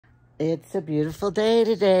It's a beautiful day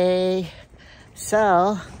today.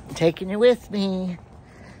 So, I'm taking you with me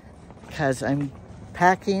because I'm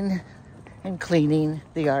packing and cleaning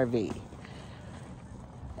the RV.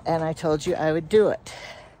 And I told you I would do it.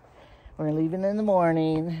 We're leaving in the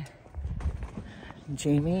morning.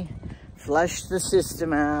 Jamie flushed the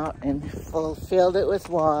system out and filled it with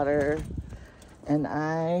water. And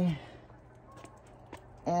I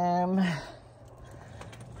am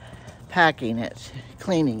packing it,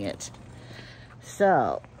 cleaning it.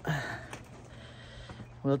 So,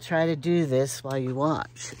 we'll try to do this while you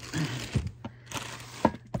watch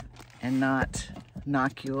and not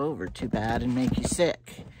knock you over too bad and make you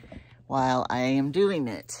sick while I am doing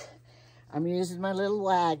it. I'm using my little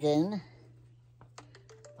wagon.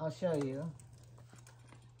 I'll show you.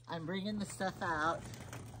 I'm bringing the stuff out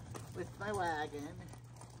with my wagon.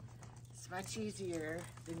 It's much easier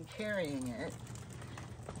than carrying it.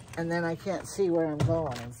 And then I can't see where I'm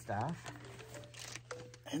going and stuff.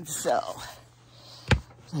 And so,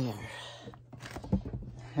 there.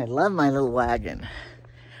 I love my little wagon.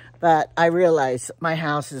 But I realize my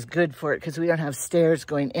house is good for it because we don't have stairs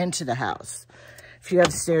going into the house. If you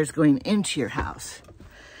have stairs going into your house,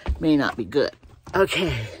 it may not be good.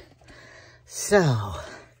 Okay, so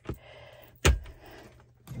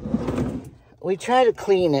we try to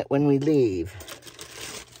clean it when we leave.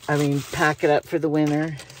 I mean, pack it up for the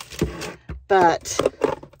winter. But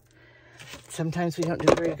sometimes we don't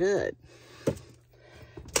do very good.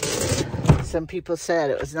 Some people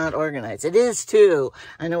said it was not organized. It is too.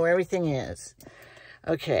 I know where everything is.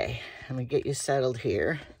 Okay, let me get you settled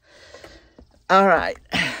here. All right,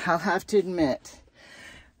 I'll have to admit,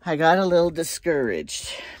 I got a little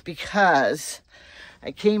discouraged because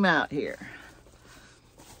I came out here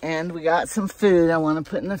and we got some food I want to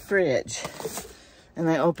put in the fridge. And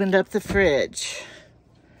I opened up the fridge.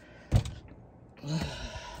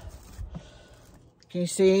 Can you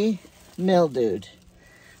see? Mildewed.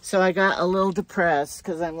 So I got a little depressed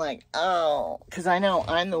because I'm like, oh, because I know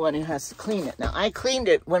I'm the one who has to clean it. Now, I cleaned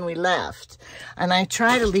it when we left, and I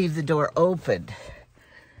try to leave the door open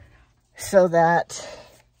so that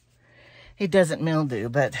it doesn't mildew,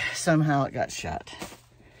 but somehow it got shut.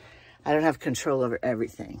 I don't have control over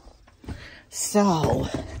everything. So,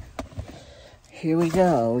 here we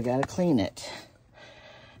go. We got to clean it.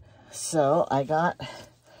 So, I got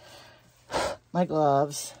my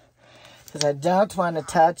gloves because I don't want to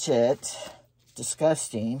touch it.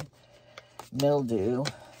 Disgusting. Mildew.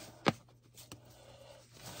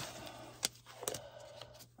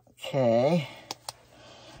 Okay.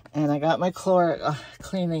 And I got my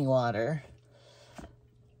cleaning water.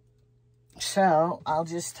 So, I'll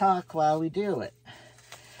just talk while we do it.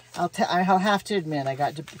 I'll have to admit, I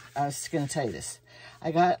was going to tell you this.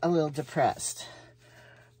 I got a little depressed.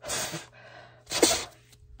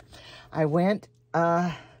 I went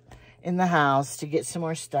in the house to get some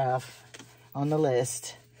more stuff on the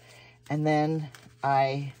list. And then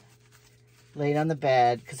I laid on the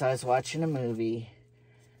bed because I was watching a movie.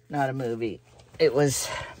 Not a movie. It was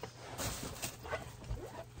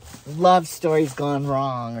Love Stories Gone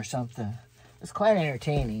Wrong or something. It was quite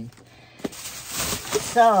entertaining.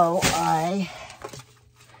 So I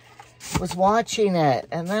was watching it,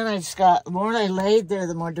 and then I just got, the more I laid there,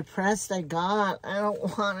 the more depressed I got. I don't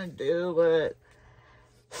want to do it.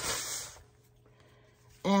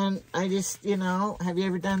 And I just, you know, have you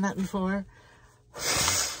ever done that before?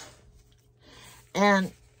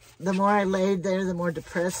 And the more I laid there, the more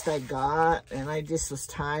depressed I got, and I just was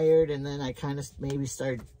tired, and then I kind of maybe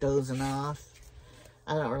started dozing off.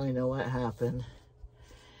 I don't really know what happened.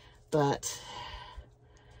 But,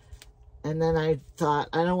 and then I thought,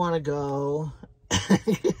 I don't want to go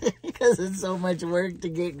because it's so much work to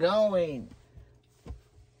get going.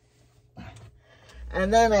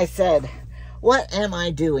 And then I said, what am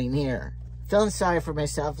I doing here? Feeling sorry for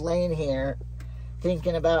myself, laying here,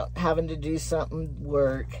 thinking about having to do something,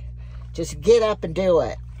 work. Just get up and do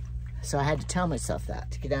it. So I had to tell myself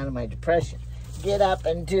that to get out of my depression. Get up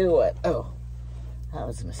and do it. Oh, that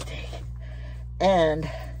was a mistake. And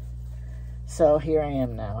so here I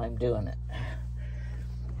am now. I'm doing it.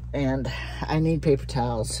 And I need paper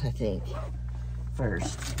towels, I think,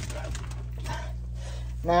 first.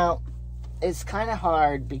 Now, it's kind of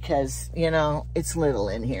hard because, you know, it's little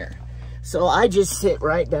in here. So I just sit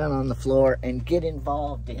right down on the floor and get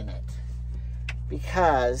involved in it.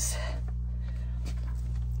 Because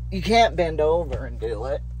you can't bend over and do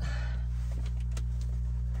it.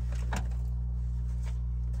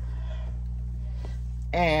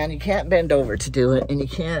 And you can't bend over to do it. And you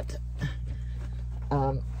can't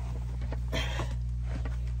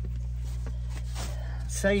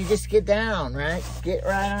So you just get down, right? Get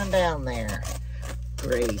right on down there.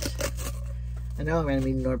 Great. I know I'm gonna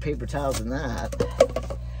need more paper towels than that.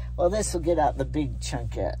 Well, this will get out the big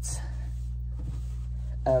chunkettes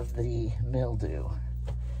of the mildew,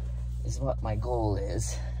 is what my goal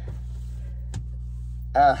is.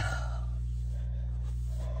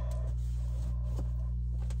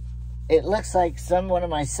 It looks like one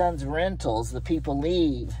of my son's rentals, the people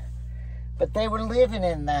leave, but they were living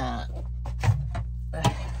in that.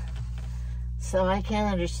 So I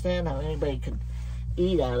can't understand how anybody could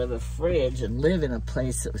eat out of a fridge and live in a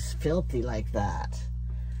place that was filthy like that.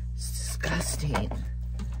 It's disgusting.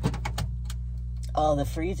 Oh, the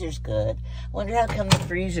freezer's good. Wonder how come the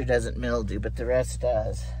freezer doesn't mildew, but the rest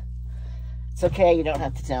does. It's okay, you don't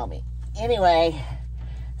have to tell me. Anyway,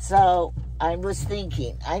 so I was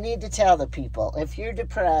thinking, I need to tell the people, if you're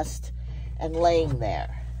depressed and laying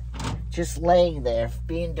there, just laying there,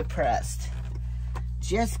 being depressed,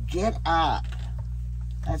 just get up.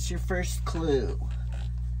 That's your first clue.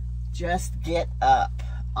 Just get up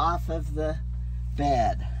off of the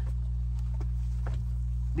bed,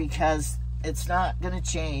 because it's not going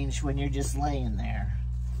to change when you're just laying there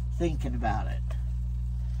thinking about it.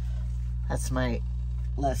 That's my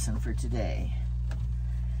lesson for today.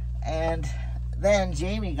 And then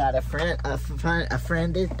Jamie got offended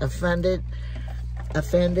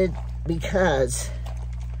because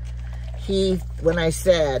when I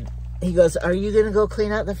said, he goes, "Are you gonna go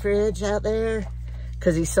clean out the fridge out there?"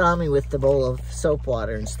 Because he saw me with the bowl of soap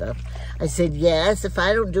water and stuff. I said, "Yes, if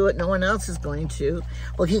I don't do it, no one else is going to."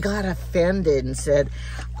 Well, he got offended and said,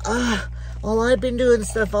 "Well, I've been doing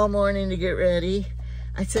stuff all morning to get ready."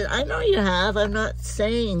 I said, "I know you have. I'm not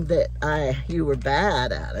saying that you were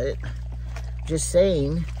bad at it. Just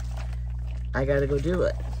saying I gotta go do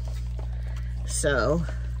it." So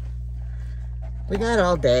we got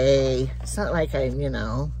all day. It's not like I,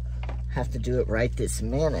 have to do it right this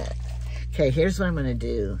minute. Okay, here's what I'm gonna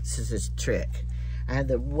do. This is a trick. I have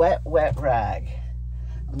the wet rag.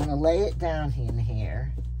 I'm gonna lay it down in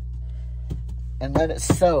here and let it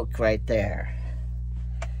soak right there.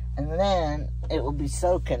 And then it will be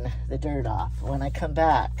soaking the dirt off when I come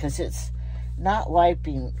back, because it's not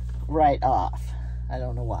wiping right off. I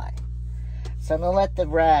don't know why. So I'm gonna let the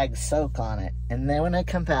rag soak on it, and then when I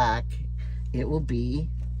come back, it will be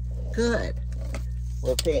good.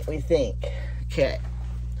 We think. Okay.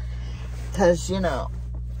 Because,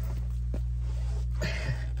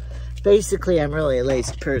 basically I'm really a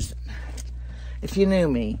lazy person. If you knew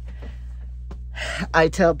me, I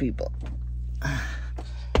tell people,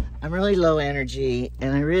 I'm really low energy,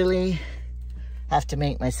 and I really have to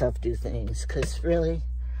make myself do things, because really,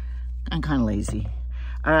 I'm kind of lazy.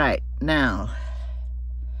 All right, now,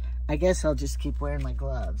 I guess I'll just keep wearing my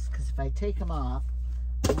gloves, because if I take them off,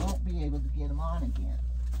 I won't be able to get them on again.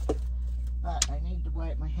 But I need to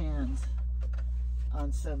wipe my hands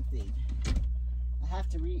on something. I have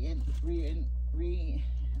to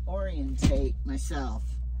reorientate myself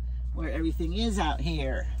where everything is out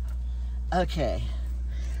here. Okay,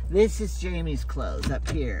 this is Jamie's clothes up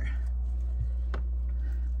here.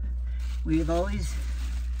 We've always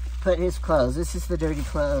put his clothes, this is the dirty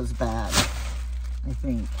clothes bag, I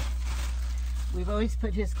think. We've always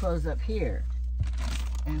put his clothes up here.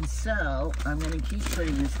 And so I'm going to keep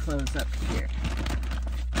putting his clothes up here,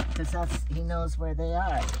 because he knows where they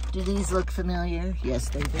are. Do these look familiar? Yes,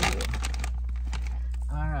 they do.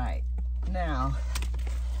 All right, now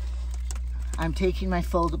I'm taking my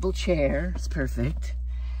foldable chair. It's perfect.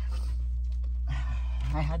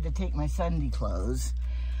 I had to take my Sunday clothes,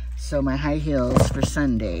 so my high heels for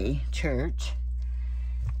Sunday church.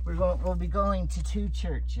 We'll be going to 2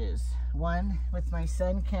 churches. One with my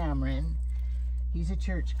son Cameron. He's a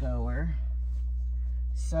churchgoer.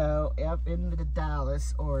 So up in the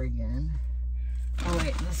Dallas, Oregon. Oh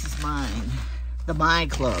wait, this is mine. My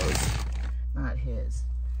clothes, not his.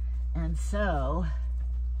 And so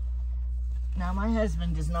now my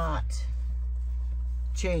husband does not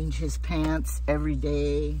change his pants every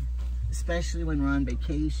day, especially when we're on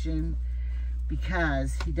vacation,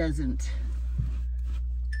 because he doesn't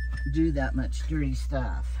do that much dirty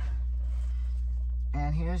stuff.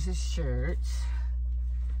 And here's his shirts.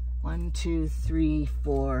 1, 2, 3,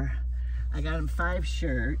 4. I got him 5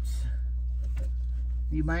 shirts.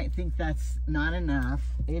 You might think that's not enough.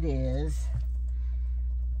 It is.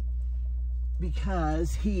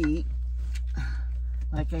 Because he,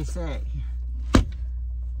 like I say,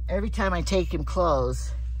 every time I take him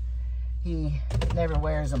clothes, he never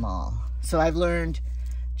wears them all. So I've learned,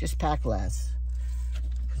 just pack less.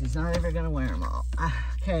 Because he's not ever going to wear them all.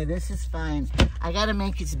 Okay, this is fine. I got to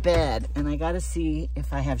make his bed, and I got to see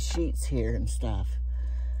if I have sheets here and stuff.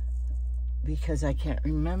 because I can't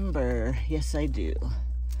remember. Yes, I do.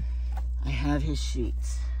 I have his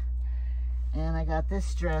sheets. And I got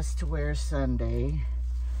this dress to wear Sunday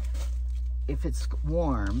if it's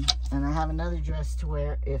warm. And I have another dress to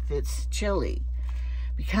wear if it's chilly.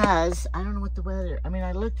 Because I don't know what the weather, I mean,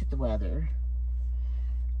 I looked at the weather,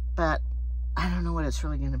 but I don't know what it's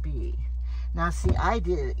really going to be. Now, see, I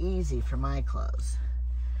did it easy for my clothes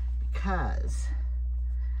because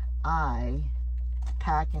I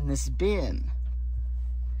pack in this bin.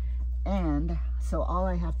 And so all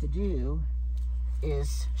I have to do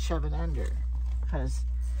is shove it under because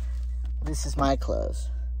this is my clothes.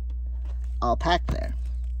 All packed there.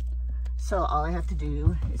 So all I have to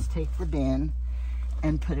do is take the bin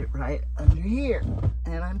and put it right under here.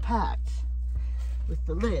 And I'm packed with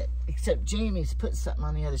the lid. Except Jamie's put something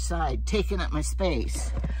on the other side, taking up my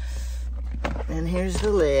space. And here's the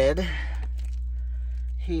lid.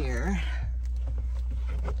 Here.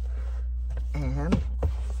 And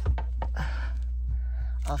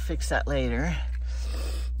I'll fix that later.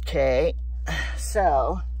 Okay.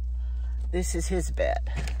 So, this is his bed.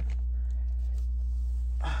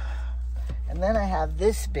 And then I have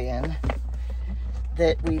this bin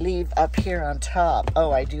that we leave up here on top.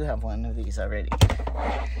 Oh, I do have one of these already.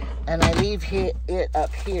 And I leave it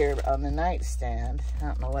up here on the nightstand. I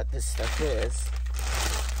don't know what this stuff is.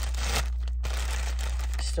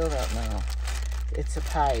 Still don't know. It's a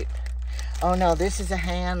pipe. Oh no, this is a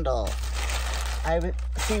handle.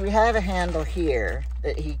 See, we have a handle here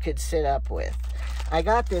that he could sit up with. I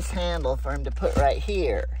got this handle for him to put right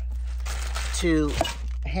here to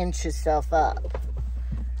hinge himself up.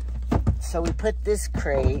 So we put this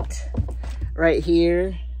crate right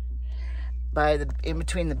here in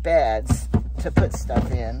between the beds to put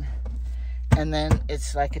stuff in. And then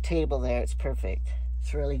it's like a table there. It's perfect.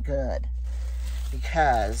 It's really good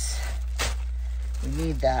because we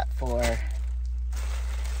need that for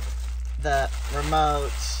the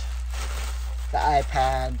remote, the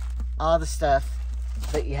iPad, all the stuff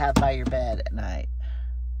that you have by your bed at night.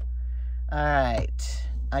 All right,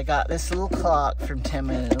 I got this little clock from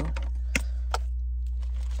Temu.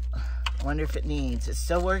 I wonder if it needs. It's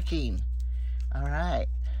still working. All right,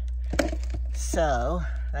 so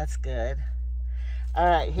that's good. All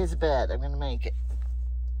right, here's a bed. I'm gonna make it.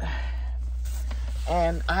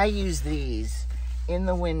 And I use these in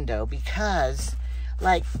the window because,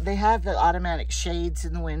 like, they have the automatic shades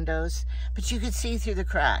in the windows, but you can see through the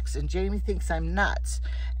cracks. And Jamie thinks I'm nuts.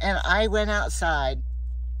 And I went outside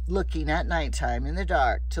looking at nighttime in the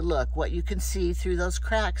dark to look what you can see through those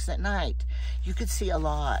cracks at night. You could see a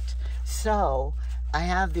lot. So I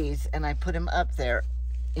have these and I put them up there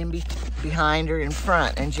behind or in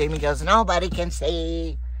front. And Jamie goes, nobody can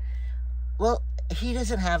see. Well, he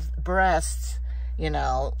doesn't have breasts, you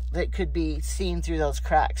know, that could be seen through those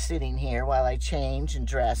cracks sitting here while I change and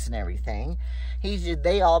dress and everything.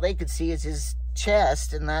 All they could see is his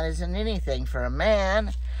chest, and that isn't anything for a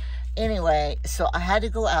man. Anyway, so I had to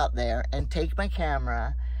go out there and take my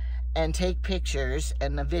camera and take pictures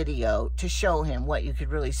and a video to show him what you could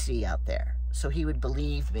really see out there. So he would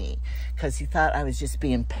believe me, because he thought I was just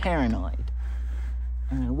being paranoid.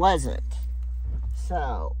 And I wasn't.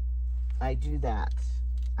 So I do that.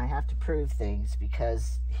 I have to prove things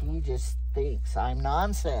because he just thinks I'm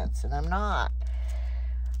nonsense, and I'm not.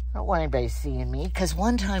 I don't want anybody seeing me, because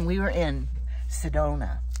one time we were in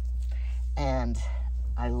Sedona, and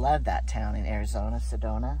I love that town in Arizona,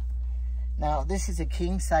 Sedona. Now, this is a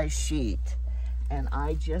king-size sheet, and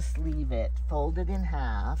I just leave it folded in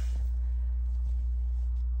half,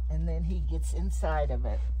 and then he gets inside of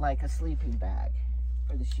it like a sleeping bag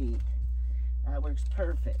for the sheet. That works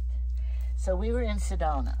perfect. So we were in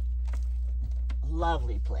Sedona,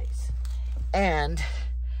 lovely place, and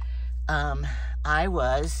I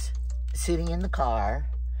was sitting in the car,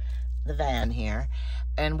 the van here,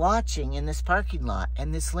 and watching in this parking lot,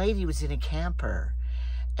 and this lady was in a camper,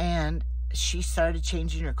 and she started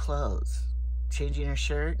changing her clothes, changing her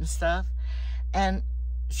shirt and stuff, and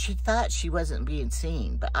she thought she wasn't being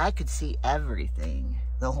seen, but I could see everything,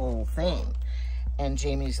 the whole thing. And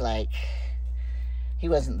Jamie's like, he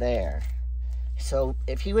wasn't there. So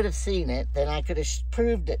if he would have seen it, then I could have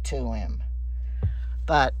proved it to him.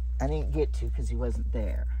 But I didn't get to because he wasn't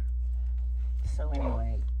there. So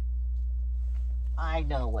anyway, I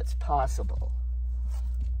know what's possible.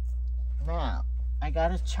 Now, I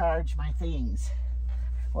gotta charge my things.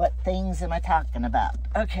 What things am I talking about?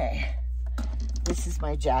 Okay, this is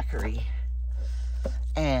my Jackery.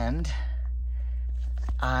 And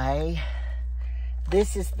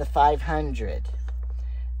this is the 500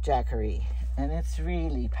 Jackery. And it's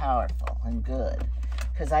really powerful and good.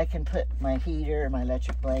 because I can put my heater, my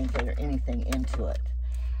electric blanket, or anything into it.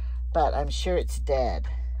 But I'm sure it's dead.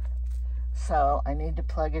 So I need to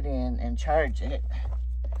plug it in and charge it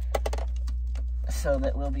so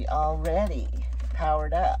that we'll be all ready,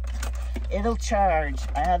 powered up. It'll charge.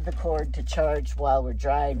 I have the cord to charge while we're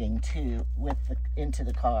driving too, into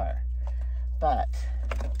the car. But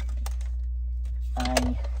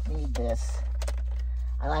I need this.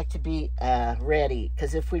 I like to be ready,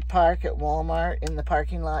 because if we park at Walmart in the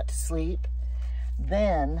parking lot to sleep,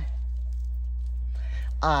 then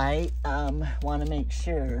I want to make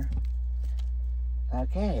sure.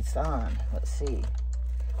 Okay, it's on. Let's see.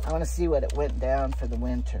 I want to see what it went down for the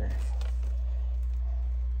winter.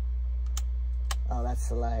 Oh, that's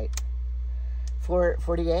the light.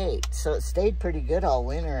 448. So it stayed pretty good all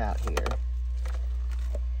winter out here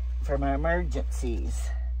for my emergencies.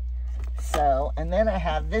 So, and then I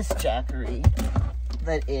have this Jackery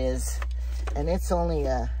that is, and it's only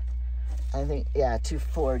I think, yeah,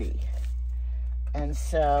 240. And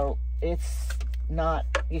so it's not,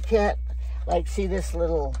 you can't, like, see this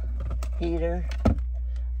little heater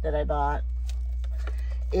that I bought?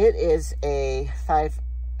 It is a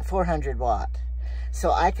 400 watt.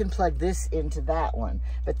 So I can plug this into that one.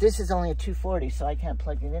 But this is only a 240, so I can't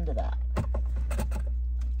plug it into that.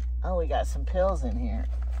 Oh, we got some pills in here.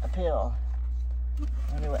 A pill.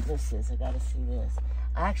 I wonder what this is. I gotta see this.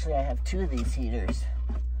 Actually, I have 2 of these heaters.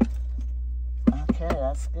 Okay,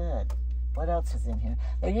 that's good. What else is in here?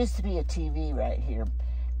 There used to be a TV right here,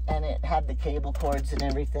 and it had the cable cords and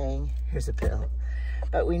everything. Here's a pill.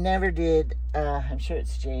 But we never did, I'm sure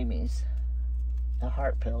it's Jamie's, a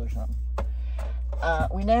heart pill or something.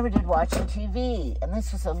 We never did watching TV, and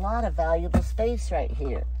this was a lot of valuable space right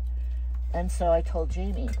here. And so I told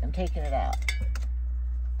Jamie, I'm taking it out.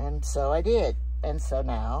 And so I did. And so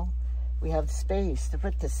now we have space to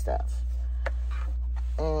put this stuff.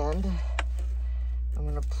 And I'm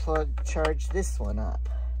gonna charge this one up.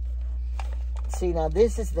 See, now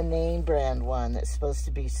this is the name brand one that's supposed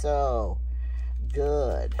to be so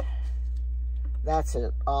good. That's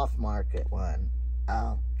an off-market one.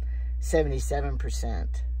 77%.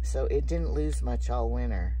 So it didn't lose much all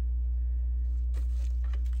winter.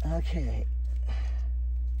 Okay.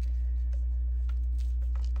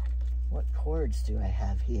 What cords do I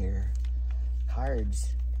have here?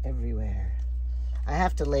 Cards everywhere. I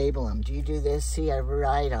have to label them. Do you do this? See, I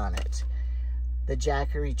write on it. The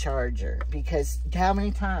Jackery charger. Because how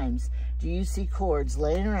many times do you see cords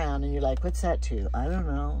laying around and you're like, what's that to? I don't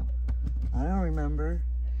know. I don't remember.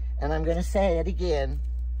 And I'm going to say it again.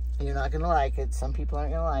 You're not going to like it. Some people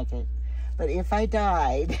aren't going to like it. But if I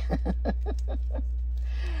died,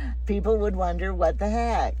 people would wonder, what the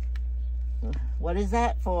heck? What is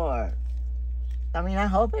that for? I mean, I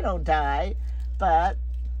hope I don't die, but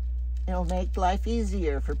it'll make life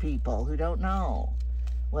easier for people who don't know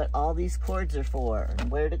what all these cords are for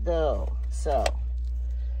and where to go. So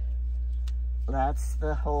that's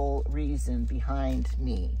the whole reason behind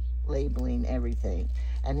me labeling everything.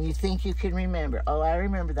 And you think you can remember, oh, I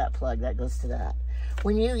remember that plug, that goes to that.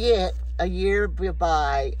 When you get a year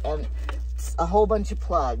by and a whole bunch of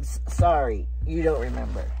plugs, sorry, you don't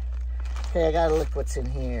remember. Okay, I gotta look what's in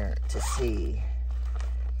here to see.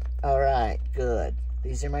 All right, good.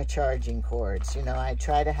 These are my charging cords. You know, I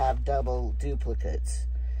try to have double duplicates.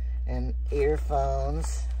 And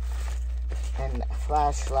earphones, and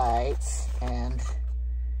flashlights, and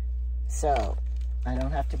so I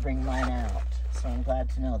don't have to bring mine out. So I'm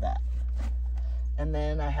glad to know that. And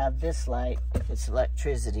then I have this light, if it's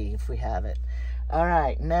electricity, if we have it. All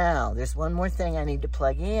right, now there's one more thing I need to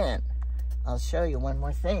plug in. I'll show you one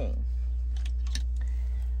more thing.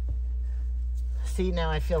 See,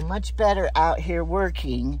 now I feel much better out here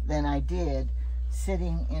working than I did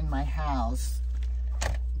sitting in my house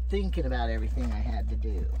thinking about everything I had to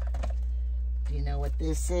do. Do you know what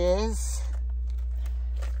this is?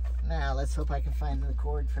 Now, let's hope I can find the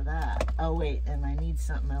cord for that. Oh, wait, and I need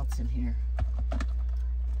something else in here.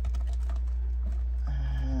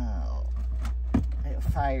 Oh, a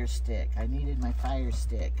fire stick. I needed my fire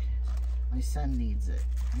stick. My son needs it.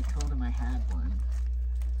 I told him I had one.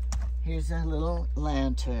 Here's a little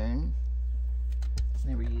lantern.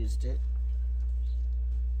 Never used it.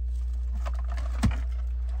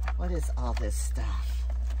 What is all this stuff?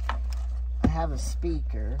 I have a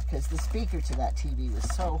speaker, because the speaker to that TV was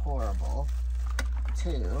so horrible,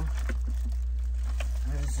 too.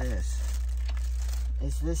 What is this?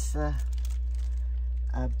 Is this a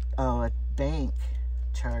bank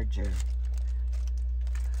charger?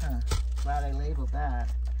 Huh. Glad I labeled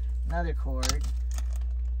that. Another cord.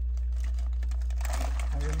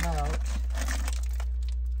 A remote.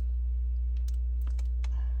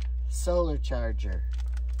 solar charger.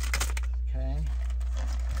 Okay.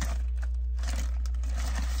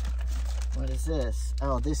 What is this?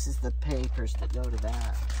 Oh, this is the papers that go to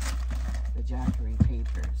that. The Jackery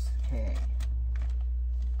papers. Okay.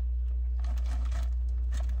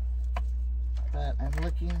 But I'm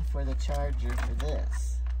looking for the charger for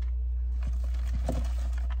this.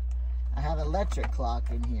 I have an electric clock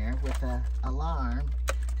in here with an alarm.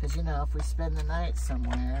 Because, you know, if we spend the night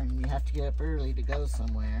somewhere and you have to get up early to go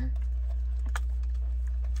somewhere.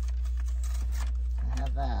 I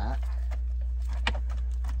have that.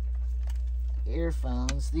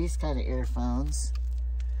 Earphones, these kind of earphones.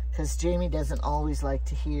 Because Jamie doesn't always like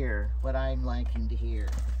to hear what I'm liking to hear.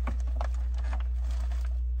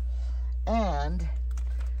 And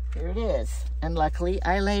here it is. And luckily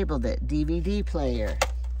I labeled it DVD player.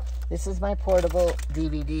 This is my portable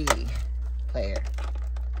DVD player.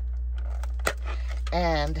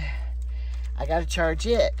 And I gotta charge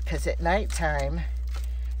it because at nighttime,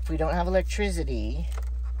 if we don't have electricity,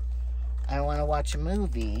 I want to watch a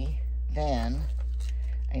movie, then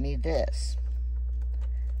I need this.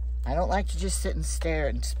 I don't like to just sit and stare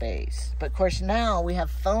in space. But of course now we have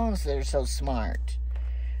phones that are so smart.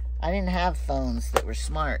 I didn't have phones that were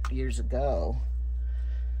smart years ago.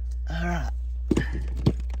 All right.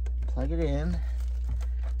 Plug it in.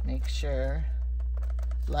 Make sure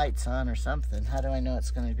light's on or something. How do I know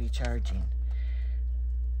it's going to be charging?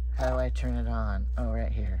 How do I turn it on? Oh,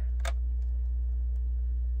 right here.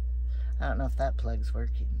 I don't know if that plug's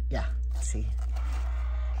working. Yeah, see.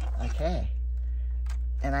 Okay.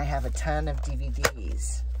 And I have a ton of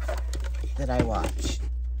DVDs that I watch.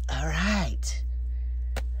 All right.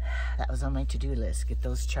 That was on my to-do list. Get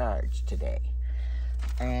those charged today.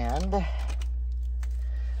 And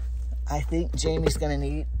I think Jamie's gonna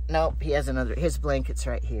need, nope, he has another, his blanket's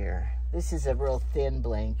right here. This is a real thin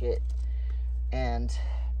blanket. And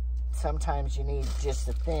sometimes you need just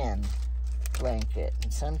a thin blanket.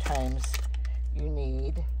 And sometimes you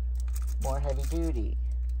need more heavy duty.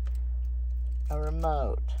 A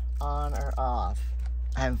remote, on or off.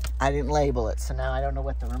 I didn't label it, so now I don't know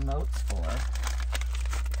what the remote's for.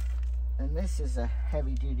 And this is a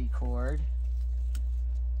heavy duty cord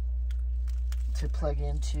to plug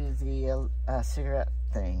into the cigarette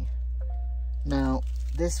thing. Now,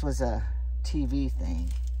 this was a TV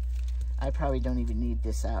thing. I probably don't even need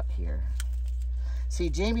this out here. See,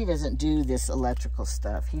 Jamie doesn't do this electrical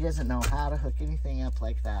stuff. He doesn't know how to hook anything up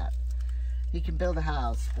like that. He can build a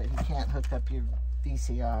house, but he can't hook up your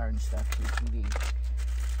VCR and stuff to your TV.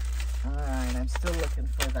 Alright, I'm still looking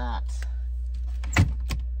for that.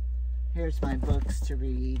 Here's my books to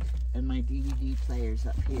read and my DVD players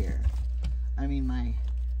up here. I mean my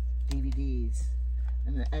DVDs.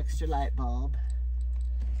 And the extra light bulb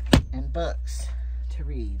and books to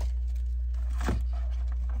read.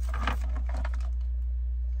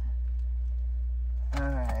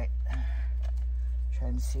 Alright.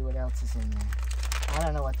 Trying to see what else is in there. I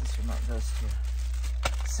don't know what this remote goes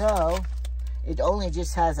to. So, it only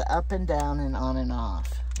just has an up and down and on and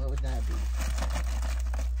off. What would that be?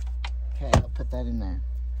 Okay, I'll put that in there.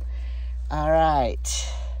 Alright.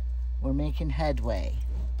 We're making headway.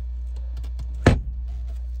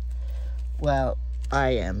 Well, I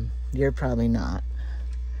am. You're probably not.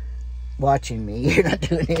 Watching me. You're not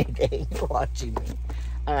doing anything. You're watching me.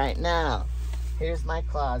 Alright, now, here's my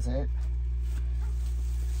closet.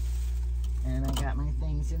 And I got my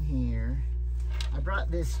things in here. I brought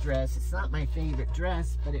this dress. It's not my favorite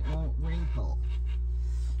dress, but it won't wrinkle.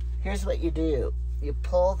 Here's what you do. You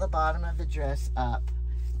pull the bottom of the dress up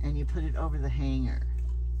and you put it over the hanger.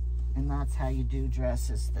 And that's how you do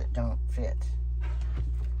dresses that don't fit.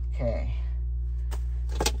 Okay.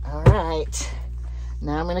 All right.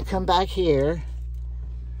 Now I'm going to come back here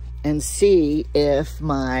and see if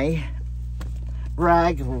my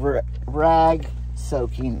rag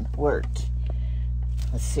soaking worked.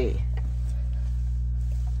 Let's see.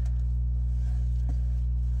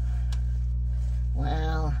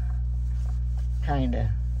 Well,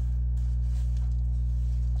 kinda.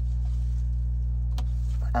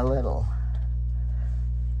 A little.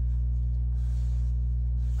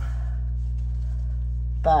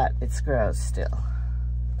 But it's gross still.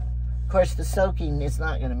 Of course, the soaking is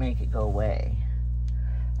not going to make it go away.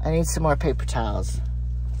 I need some more paper towels.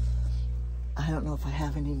 I don't know if I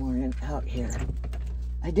have any more out here.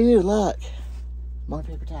 I do, look. More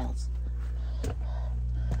paper towels.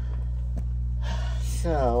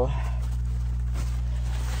 So,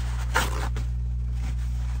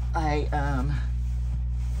 I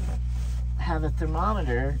have a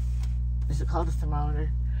thermometer. Is it called a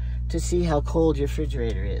thermometer? To see how cold your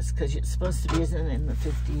refrigerator is. Because it's supposed to be, isn't it, in the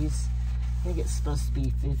 50s? I think it's supposed to be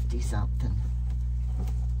 50 something.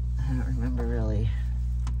 I don't remember really.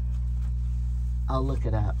 I'll look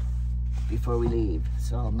it up before we leave,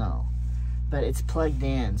 so I'll know. But it's plugged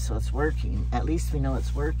in, so it's working. At least we know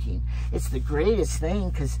it's working. It's the greatest thing,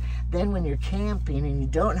 because then when you're camping and you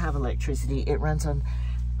don't have electricity, it runs on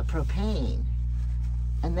a propane.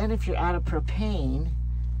 And then if you're out of propane,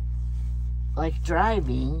 like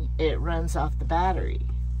driving, it runs off the battery.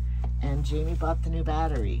 And Jamie bought the new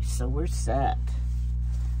battery, so we're set.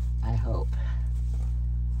 I hope.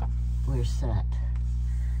 We're set.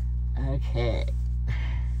 Okay.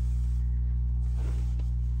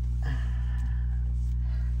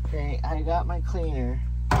 Okay, I got my cleaner,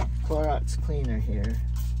 Clorox cleaner here.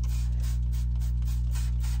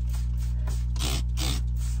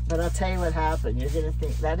 But I'll tell you what happened. You're gonna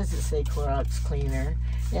think, that doesn't say Clorox cleaner.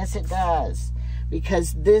 Yes, it does.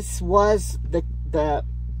 Because this was the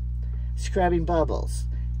scrubbing bubbles,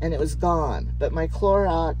 and it was gone. But my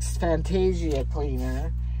Clorox Fantasia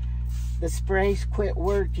cleaner, the sprays quit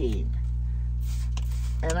working.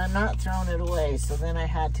 And I'm not throwing it away, so then I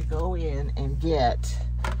had to go in and get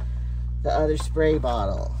the other spray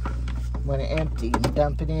bottle when it emptied and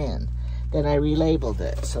dump it in. Then I relabeled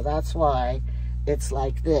it, so that's why it's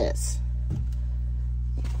like this.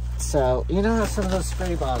 So, you know how some of those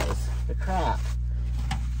spray bottles, the crap,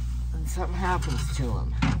 and something happens to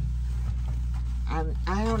them.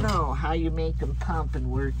 I don't know how you make them pump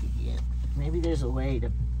and work again. Maybe there's a way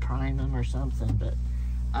to prime them or something, but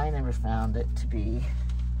I never found it to be.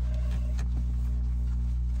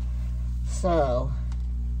 So,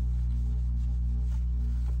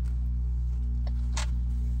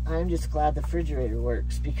 I'm just glad the refrigerator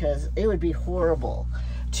works, because it would be horrible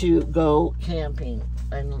to go camping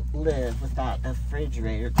and live without a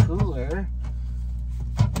refrigerator. Cooler,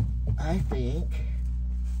 I think.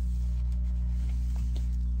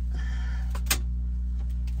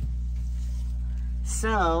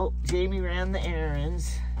 So, Jamie ran the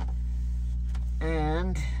errands,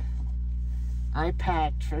 and I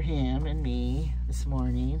packed for him and me this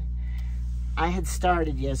morning. I had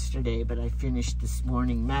started yesterday, but I finished this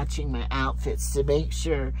morning matching my outfits to make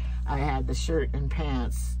sure I had the shirt and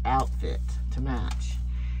pants outfit to match.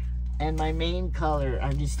 And my main color,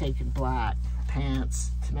 I'm just taking black pants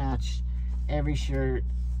to match every shirt,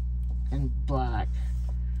 and black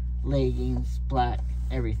leggings, black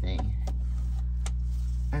everything.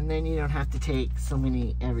 And then you don't have to take so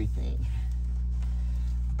many everything.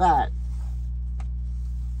 But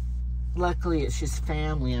luckily it's just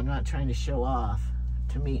family. I'm not trying to show off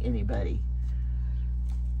to meet anybody.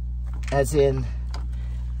 As in,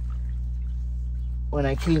 when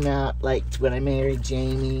I came out, like when I married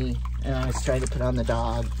Jamie and I was trying to put on the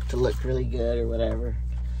dog to look really good or whatever,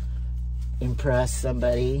 impress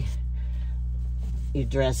somebody, you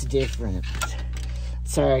dress different.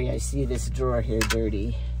 Sorry, I see this drawer here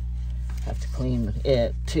dirty. Have to clean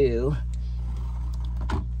it too.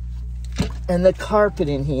 And the carpet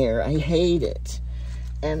in here, I hate it.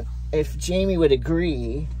 And if Jamie would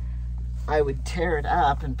agree, I would tear it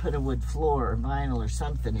up and put a wood floor or vinyl or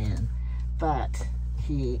something in. But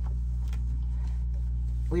we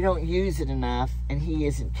don't use it enough, and he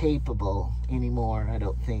isn't capable anymore, I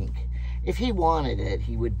don't think. If he wanted it,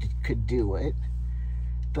 he could do it.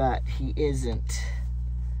 But he isn't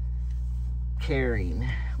caring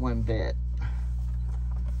one bit.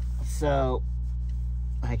 So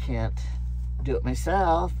I can't do it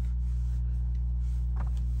myself.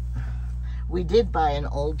 We did buy an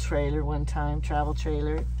old trailer one time, travel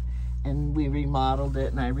trailer, and we remodeled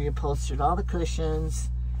it, and I reupholstered all the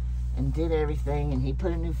cushions and did everything, and he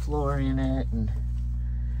put a new floor in it and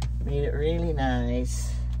made it really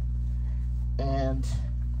nice.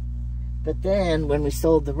 But then when we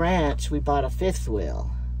sold the ranch, we bought a fifth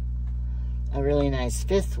wheel, a really nice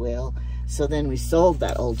fifth wheel. So then we sold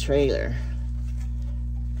that old trailer.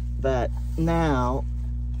 But now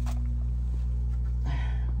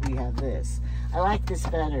we have this. I like this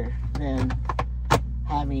better than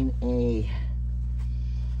having a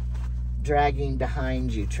dragging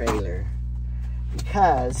behind you trailer,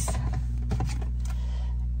 because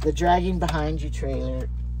the dragging behind you trailer,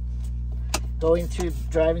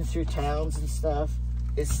 driving through towns and stuff,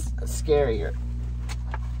 is scarier.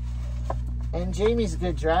 And Jamie's a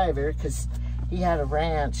good driver, because he had a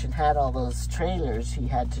ranch and had all those trailers he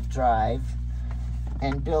had to drive,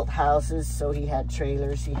 and built houses, so he had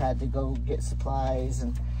trailers he had to go get supplies,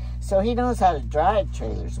 and so he knows how to drive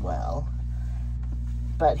trailers well.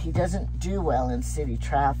 But he doesn't do well in city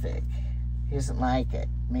traffic. He doesn't like it.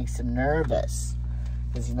 It makes him nervous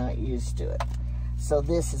because he's not used to it. So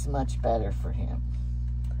this is much better for him.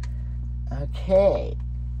 Okay.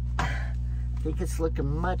 I think it's looking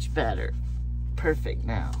much better. Perfect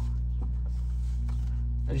now.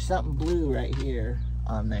 There's something blue right here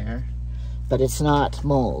on there, but it's not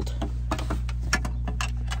mold.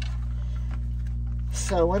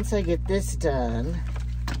 So once I get this done,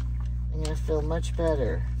 I'm gonna feel much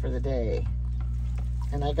better for the day.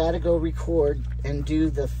 And I gotta go record and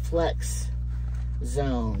do the Flex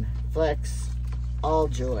Zone. Flex All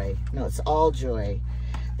Joy. No, it's All Joy.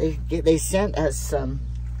 They sent us some,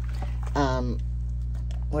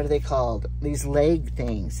 what are they called? These leg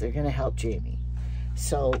things. They're gonna help Jamie.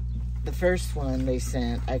 So the first one they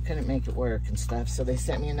sent, I couldn't make it work and stuff, so they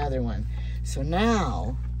sent me another one. So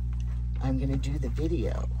now I'm gonna do the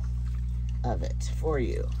video of it for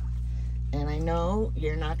you. And I know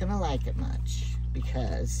you're not gonna like it much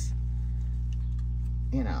because,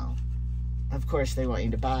 you know, of course they want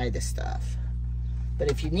you to buy the stuff. But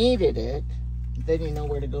if you needed it, then you know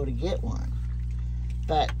where to go to get one.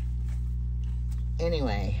 But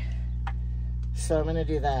anyway, so I'm gonna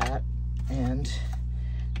do that. And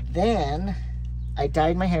then I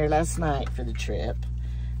dyed my hair last night for the trip.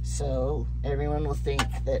 So everyone will think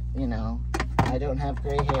that, you know, I don't have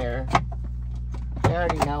gray hair. They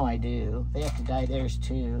already know I do. They have to dye theirs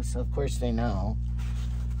too, so of course they know.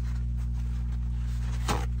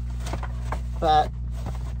 But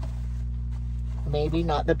maybe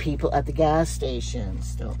not the people at the gas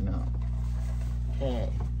stations don't know. Okay.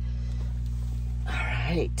 All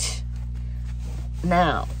right.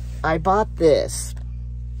 Now, I bought this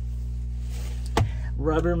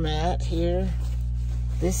rubber mat here.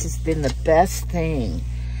 This has been the best thing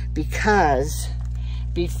because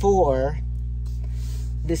before,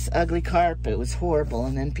 this ugly carpet was horrible,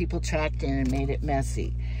 and then people tracked in and made it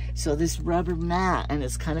messy. So this rubber mat, and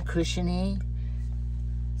it's kind of cushiony.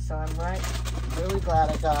 So I'm really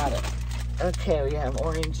glad I got it. Okay, we have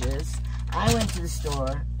oranges. I went to the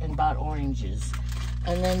store and bought oranges.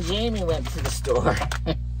 And then Jamie went to the store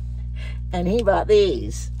and he bought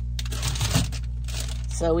these.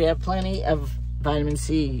 So we have plenty of vitamin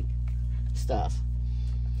C stuff.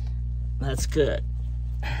 That's good,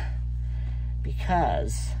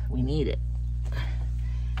 because we need it.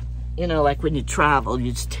 You know, like when you travel,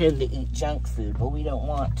 you just tend to eat junk food, but we don't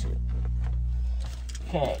want to.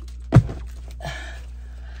 Okay.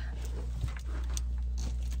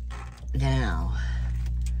 Now,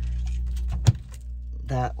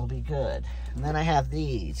 that will be good. And then I have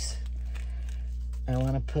these. I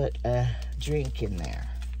want to put a drink in there.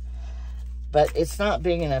 But it's not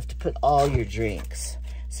big enough to put all your drinks.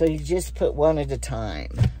 So you just put one at a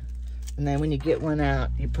time. And then when you get one out,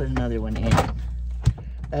 you put another one in.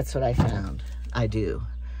 That's what I found. I do.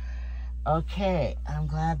 Okay, I'm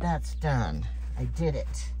glad that's done. I did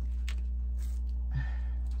it.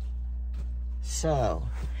 So,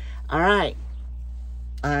 all right.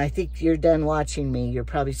 I think you're done watching me. You're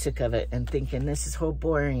probably sick of it and thinking, this is so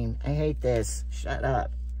boring. I hate this. Shut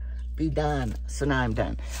up. Be done. So now I'm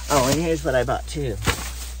done. Oh, and here's what I bought too.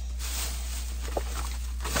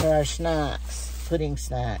 There are snacks, pudding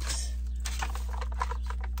snacks.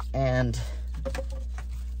 And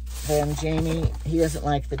then Jamie, he doesn't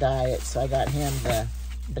like the diet, so I got him the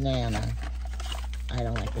banana. I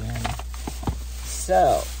don't like banana.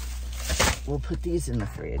 So, we'll put these in the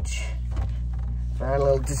fridge for our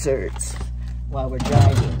little desserts while we're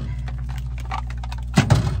driving.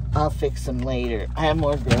 I'll fix them later. I have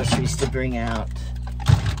more groceries to bring out,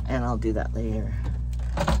 and I'll do that later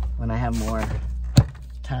when I have more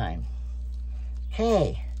time.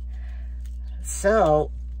 Okay,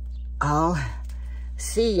 so I'll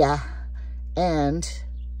see ya, and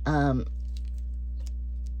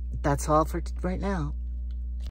that's all for right now.